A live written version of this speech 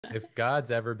If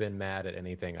God's ever been mad at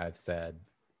anything I've said,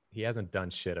 he hasn't done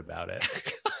shit about it.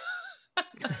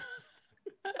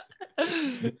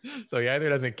 So he either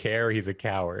doesn't care or he's a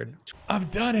coward. I've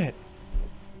done it.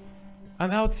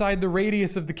 I'm outside the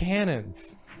radius of the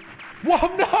cannons.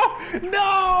 Whoa, no!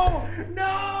 No!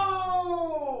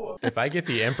 No! If I get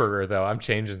the Emperor, though, I'm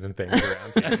changing some things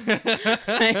around.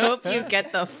 I hope you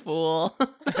get the Fool.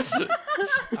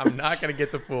 I'm not going to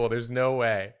get the Fool. There's no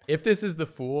way. If this is the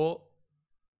Fool,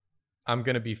 I'm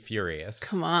going to be furious.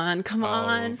 Come on, come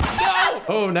on. No!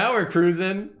 Oh, now we're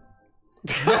cruising.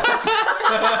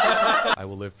 I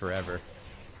will live forever.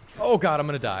 Oh God, I'm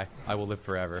gonna die. I will live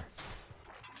forever.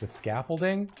 The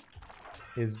scaffolding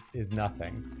is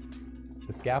nothing.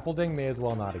 The scaffolding may as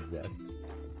well not exist.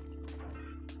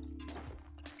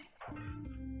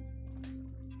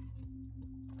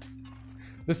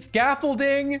 The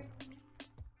scaffolding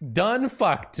done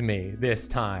fucked me this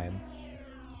time.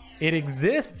 It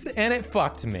exists and it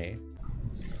fucked me.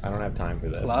 I don't have time for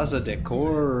this. Plaza de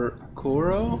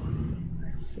Coro?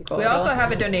 We also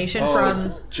have a donation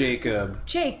from Jacob.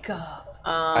 Jacob.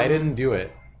 I didn't do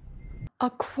it.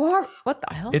 What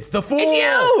the hell? It's the Fool! It's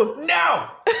you! No!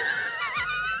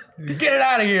 Get it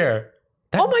out of here!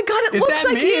 Oh my God, it looks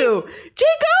like me? you!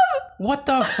 Jacob! What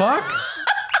the fuck?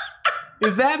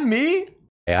 Is that me?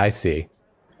 Hey, I see.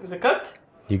 Was it cooked?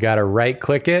 You gotta right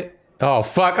click it. Oh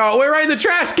fuck, oh, we're right in the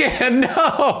trash can!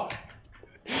 No!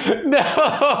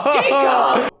 No!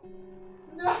 Jacob!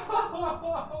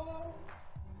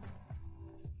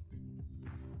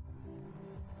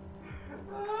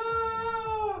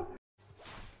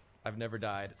 I've never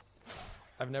died.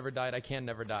 I've never died. I can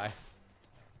never die.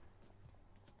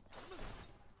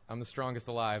 I'm the strongest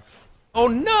alive. Oh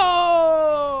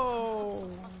no!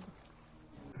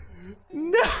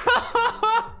 No!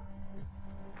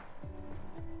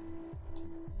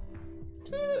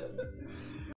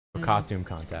 A costume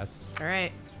contest. All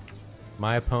right.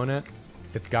 My opponent,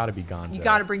 it's gotta be Gonzo. You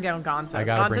gotta bring down Gonzo. I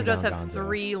gotta Gonzo bring does down have Gonzo.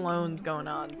 3 loans going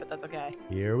on, but that's okay.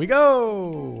 Here we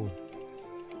go!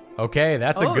 Okay,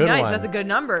 that's a good nice. one. That's a good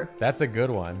number. That's a good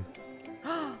one.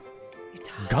 You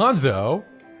tied. Gonzo?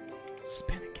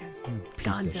 Spin again. You piece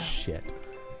Gonzo. of shit.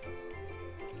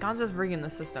 Gonzo's rigging the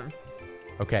system.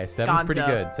 Okay, 7's pretty Gonzo.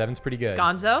 good. 7's pretty good.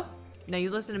 Gonzo? No, you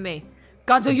listen to me.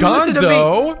 Gonzo, you listen to me.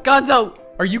 Gonzo? Gonzo!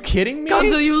 Are you kidding me?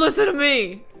 Gonzo, you listen to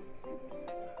me.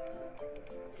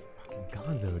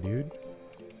 Gonzo, dude.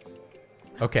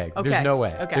 Okay, there's no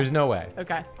way. Okay. There's no way.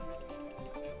 Okay.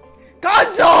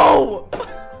 Gonzo!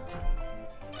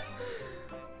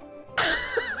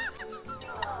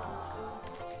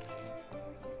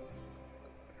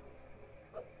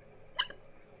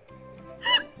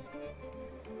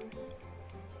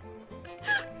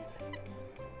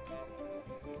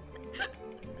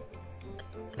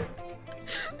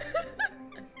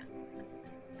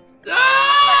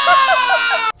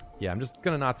 Yeah, I'm just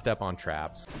gonna not step on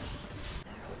traps.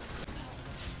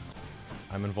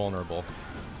 I'm invulnerable.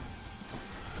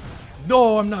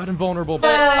 No, I'm not invulnerable.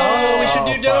 Oh, we should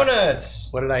do fuck. donuts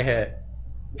What did I hit?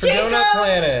 for Donut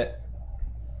Planet.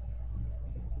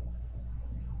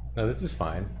 No, this is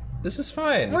fine. This is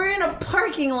fine. We're in a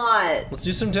parking lot. Let's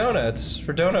do some donuts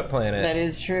for Donut Planet. That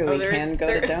is true. Oh, we there's- can go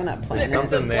there- to Donut There's Planet.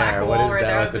 something black there. wall What is right that?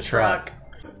 there Oh, it's a with the truck. truck.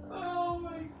 Oh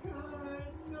my god,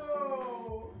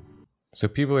 no. So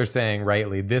people are saying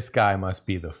rightly, this guy must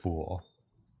be the fool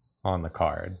on the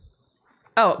card.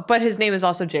 Oh, but his name is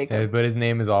also Jacob. But his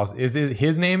name is also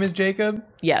his name is Jacob?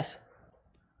 Yes.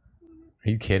 Are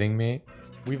you kidding me?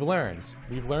 We've learned.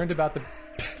 We've learned about the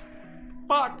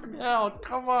fuck hell,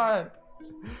 come on.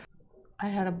 I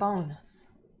had a bonus.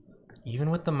 Even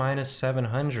with the minus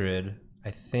 700, I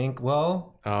think,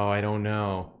 well... Oh, I don't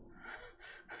know.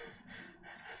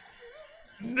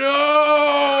 No!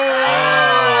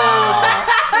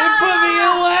 It put me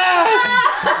in last!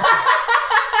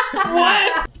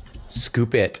 What?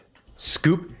 Scoop it.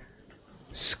 Scoop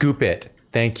it.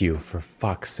 Thank you, for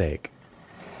fuck's sake.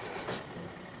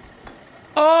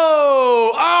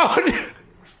 Oh! Oh!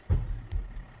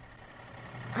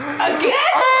 Again?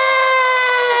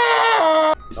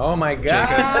 Oh my god!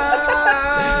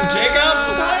 Jacob!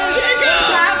 What's Jacob!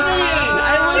 happening? I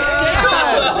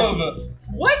looked down.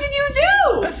 What did you do?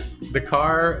 The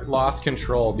car lost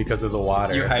control because of the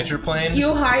water. You hydroplaned? You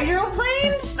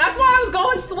hydroplaned? That's why I was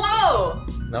going slow.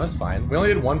 That was fine. We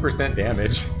only did 1%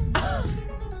 damage.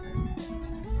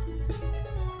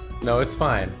 No, it's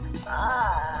fine.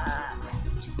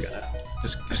 Just gonna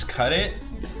Just cut it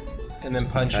and then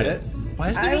punch cut it. it. Why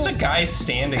is there just a guy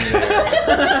standing there?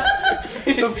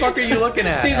 The fuck are you looking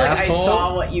at? He's like, asshole? I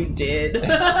saw what you did.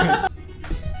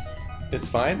 It's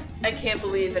fine? I can't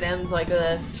believe it ends like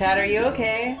this. Chad, are you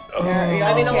okay? Oh,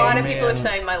 I mean, a lot of man. people are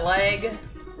saying my leg.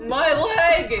 My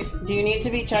leg! Do you need to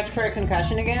be checked for a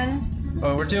concussion again?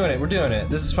 Oh, we're doing it. We're doing it.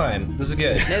 This is fine. This is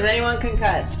good. Is anyone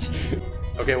concussed?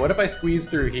 Okay, what if I squeeze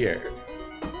through here?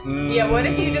 Yeah, what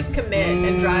if you just commit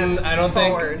and drive I don't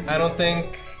forward?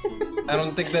 think. I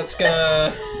don't think that's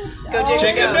gonna. Go, Jacob.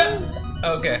 Jacob. Go.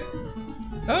 No. Okay.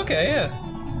 Okay. Yeah.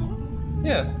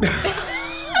 Yeah.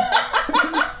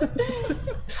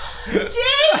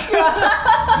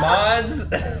 Mods.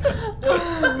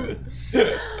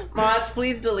 Mods,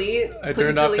 please delete. I Please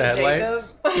turned off the delete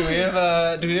headlights.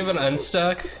 Do we have an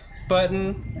unstuck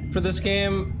button for this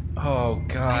game? Oh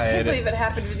I can't believe god. it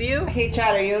happened with you. Hey,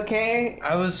 Chad, are you okay?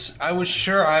 I was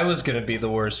sure I was gonna be the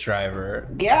worst driver.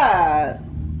 Yeah.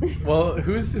 Well,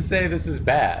 who's to say this is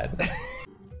bad?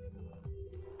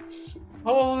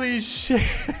 Holy shit.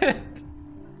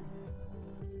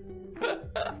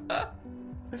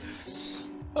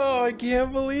 Oh, I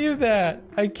can't believe that.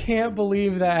 I can't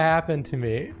believe that happened to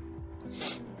me.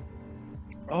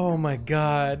 Oh my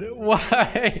god.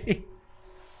 Why?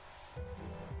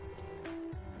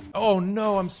 Oh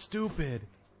no, I'm stupid.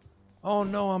 Oh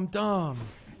no, I'm dumb.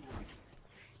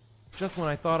 Just when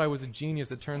I thought I was a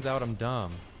genius, it turns out I'm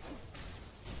dumb.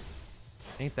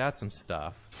 Ain't that some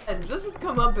stuff? And this is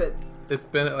comeuppance. It's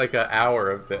been like an hour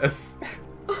of this.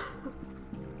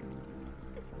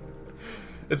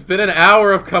 It's been an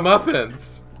hour of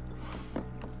comeuppance.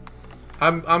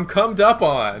 I'm cummed up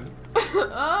on.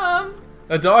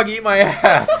 A dog eat my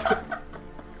ass.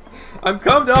 I'm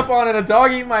cummed up on and a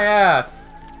dog eat my ass.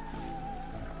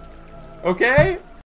 Okay?